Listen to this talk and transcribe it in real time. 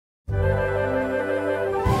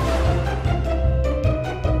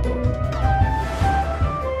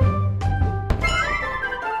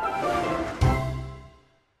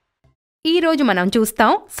ఈరోజు మనం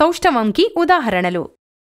చూస్తాం సౌష్ఠవంకి ఉదాహరణలు.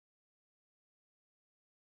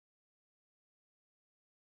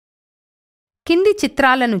 కింది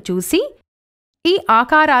చిత్రాలను చూసి ఈ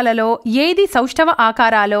ఆకారాలలో ఏది సౌష్ఠవ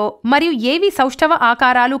ఆకారాలో మరియు ఏవి సౌష్ఠవ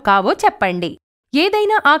ఆకారాలు కావో చెప్పండి.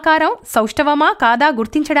 ఏదైనా ఆకారం సౌష్ఠవమా కాదా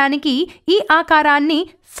గుర్తించడానికి ఈ ఆకారాన్ని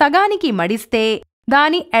సగానికి మడిస్తే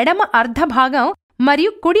దాని ఎడమ అర్ధభాగం మరియు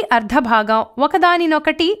కుడి అర్ధభాగం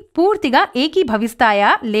ఒకదానినొకటి పూర్తిగా ఏకీభవిస్తాయా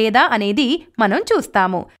లేదా అనేది మనం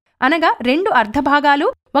చూస్తాము. అనగా రెండు అర్ధభాగాలు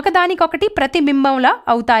ఒకదానికొకటి ప్రతిబింబంలా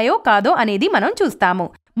అవుతాయో కాదో అనేది మనం చూస్తాము.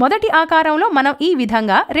 మొదటి ఆకారంలో మనం ఈ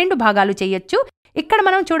విధంగా రెండు భాగాలు చేయొచ్చు. ఇక్కడ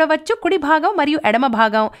మనం చూడవచ్చు కుడి భాగం మరియు ఎడమ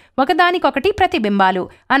భాగం ఒకదానికొకటి ప్రతిబింబాలు,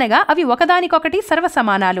 అనగా అవి ఒకదానికొకటి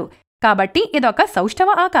సర్వసమానాలు. కాబట్టి ఇదొక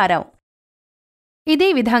సౌష్ఠవ ఆకారం.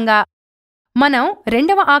 ఇదే విధంగా మనం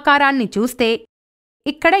రెండవ ఆకారాన్ని చూస్తే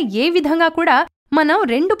ఇక్కడ ఏ విధంగా కూడా మనం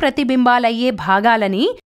రెండు ప్రతిబింబాలయ్యే భాగాలని,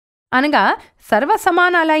 అనగా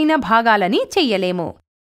సర్వసమానాలైన భాగాలని చెయ్యలేము.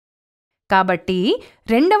 కాబట్టి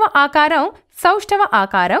రెండవ ఆకారం సౌష్ఠవ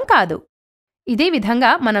ఆకారం కాదు. ఇదే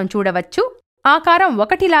విధంగా మనం చూడవచ్చు ఆకారం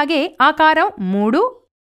 1 లాగే ఆకారం 3,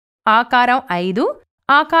 ఆకారం 5,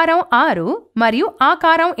 ఆకారం 6 మరియు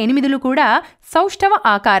ఆకారం 8లు కూడా సౌష్ఠవ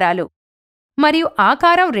ఆకారాలు. మరియు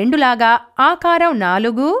ఆకారం 2 లాగా ఆకారం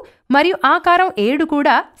 4 మరియు ఆకారం 7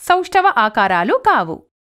 కూడా సౌష్ఠవ ఆకారాలు కావు.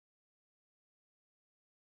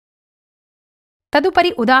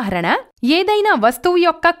 తదుపరి ఉదాహరణ, ఏదైనా వస్తువు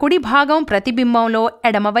యొక్క కుడి భాగం ప్రతిబింబంలో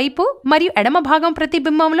ఎడమవైపు మరియు ఎడమ భాగం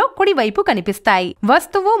ప్రతిబింబంలో కుడివైపు కనిపిస్తాయి.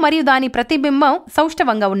 వస్తువు మరియు దాని ప్రతిబింబం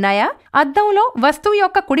సౌష్ఠవంగా ఉన్నాయా? అద్దంలో వస్తువు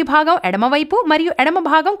యొక్క కుడి భాగం ఎడమవైపు మరియు ఎడమ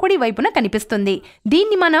భాగం కుడివైపున కనిపిస్తుంది.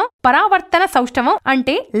 దీన్ని మనం పరావర్తన సౌష్ఠవం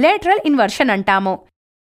అంటే లేటరల్ ఇన్వర్షన్ అంటాము.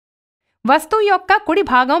 వస్తువు యొక్క కుడి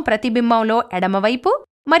భాగం ప్రతిబింబంలో ఎడమవైపు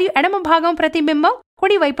మరియు ఎడమ భాగం ప్రతిబింబం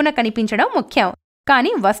కుడివైపున కనిపించడం ముఖ్యం. కానీ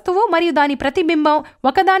వస్తువు మరియు దాని ప్రతిబింబం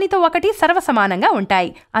ఒకదానితో ఒకటి సర్వసమానంగా ఉంటాయి.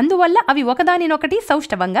 అందువల్ల అవి ఒకదానినొకటి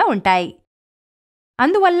సౌష్ఠవంగా ఉంటాయి.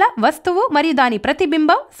 అందువల్ల వస్తువు మరియు దాని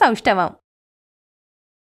ప్రతిబింబం సౌష్ఠవం.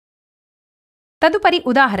 తదుపరి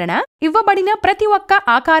ఉదాహరణ, ఇవ్వబడిన ప్రతి ఒక్క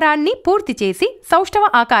ఆకారాన్ని పూర్తి చేసి సౌష్ఠవ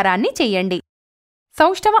ఆకారాన్ని చెయ్యండి.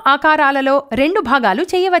 సౌష్ఠవ ఆకారాలలో రెండు భాగాలు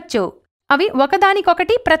చేయవచ్చు. అవి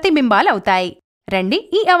ఒకదానికొకటి ప్రతిబింబాలవుతాయి. రండి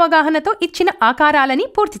ఈ అవగాహనతో ఇచ్చిన ఆకారాలని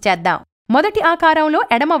పూర్తి చేద్దాం. మొదటి ఆకారంలో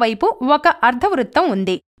ఎడమవైపు ఒక అర్ధవృత్తం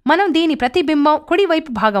ఉంది. మనం దీని ప్రతిబింబం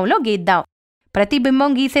కుడివైపు భాగంలో గీద్దాం.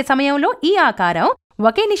 ప్రతిబింబం గీసే సమయంలో ఈ ఆకారం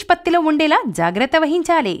ఒకే నిష్పత్తిలో ఉండేలా జాగ్రత్త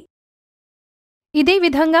వహించాలి. ఇదే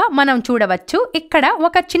విధంగా మనం చూడవచ్చు ఇక్కడ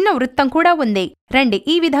ఒక చిన్న వృత్తం కూడా ఉంది. రండి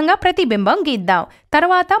ఈ విధంగా ప్రతిబింబం గీద్దాం.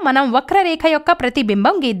 తర్వాత మనం వక్రరేఖ యొక్క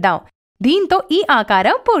ప్రతిబింబం గీద్దాం. దీంతో ఈ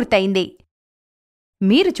ఆకారం పూర్తయింది.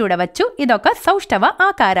 మీరు చూడవచ్చు ఇదొక సౌష్ఠవ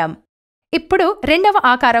ఆకారం. ఇప్పుడు రెండవ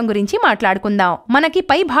ఆకారం గురించి మాట్లాడుకుందాం. మనకి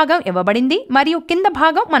పై భాగం ఇవ్వబడింది మరియు కింద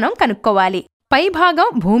భాగం మనం కనుక్కోవాలి. పై భాగం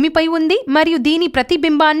భూమిపై ఉంది మరియు దీని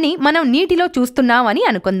ప్రతిబింబాన్ని మనం నీటిలో చూస్తున్నామని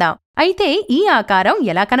అనుకుందాం. అయితే ఈ ఆకారం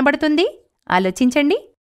ఎలా కనబడుతుంది? ఆలోచించండి.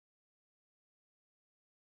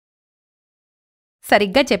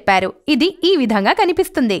 సరిగ్గా చెప్పారు. ఇది ఈ విధంగా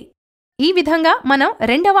కనిపిస్తుంది. ఈ విధంగా మనం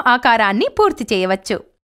రెండవ ఆకారాన్ని పూర్తి చేయవచ్చు.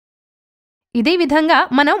 ఇదే విధంగా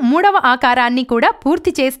మనం మూడవ ఆకారాన్ని కూడా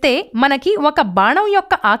పూర్తి చేస్తే మనకి ఒక బాణం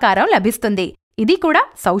యొక్క ఆకారం లభిస్తుంది. ఇది కూడా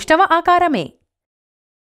సౌష్ఠవ ఆకారమే.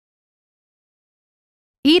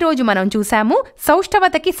 ఈరోజు మనం చూశాము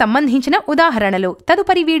సౌష్ఠవతకి సంబంధించిన ఉదాహరణలు.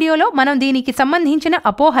 తదుపరి వీడియోలో మనం దీనికి సంబంధించిన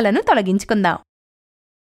అపోహలను తొలగించుకుందాం.